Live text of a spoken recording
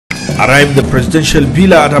arrived the presidential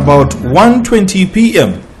villa at about 1:20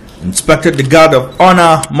 p.m. inspected the guard of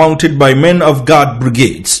honor mounted by men of guard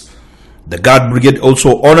brigades. The guard brigade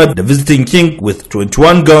also honored the visiting king with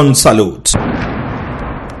 21 gun salutes.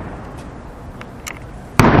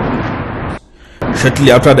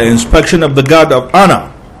 Shortly after the inspection of the guard of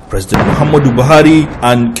honor, President Muhammadu Buhari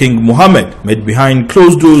and King Mohammed met behind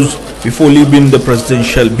closed doors before leaving the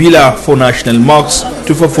presidential villa for national mosques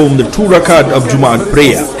to perform the 2 rakat of Jumu'at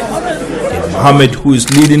prayer. King Mohammed, who is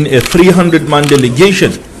leading a 300-man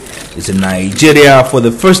delegation, is in Nigeria for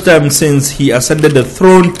the first time since he ascended the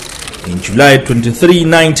throne in July 23,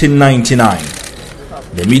 1999.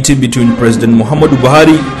 The meeting between President Muhammadu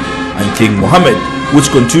Buhari and King Mohammed, which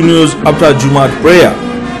continues after Jumu'at prayer,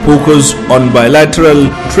 focus on bilateral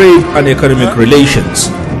trade and economic relations.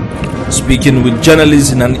 Speaking with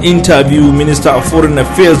journalists in an interview, Minister of Foreign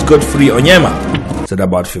Affairs Godfrey Onyema said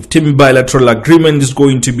about 15 bilateral agreements is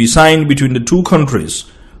going to be signed between the two countries,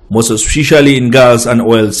 most especially in gas and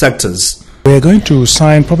oil sectors. We are going to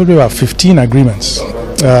sign probably about 15 agreements,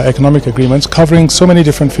 economic agreements covering so many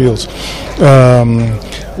different fields.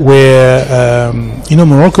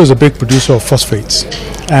 Morocco is a big producer of phosphates,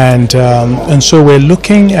 and so we're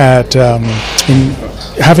looking at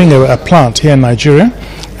having a plant here in Nigeria,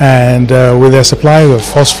 and with a supply of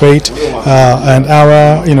phosphate and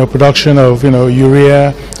our production of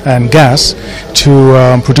urea and gas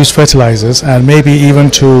to produce fertilizers, and maybe even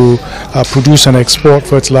to produce and export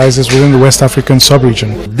fertilizers within the West African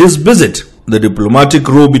sub-region. This visit, the diplomatic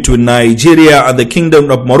row between Nigeria and the Kingdom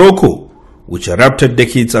of Morocco, which erupted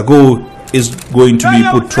decades ago, is going to be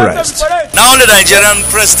put to rest. Now the Nigerian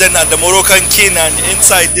president and the Moroccan king and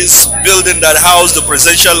inside this building that housed the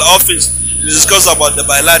presidential office to discuss about the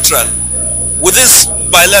bilateral. With this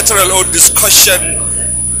bilateral discussion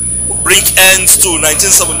bring ends to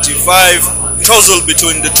 1975 tussle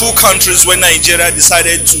between the two countries when Nigeria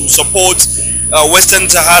decided to support Western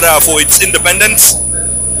Sahara for its independence.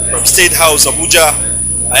 From State House, Abuja,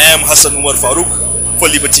 I am Hassan Umar Farouk for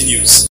Liberty News.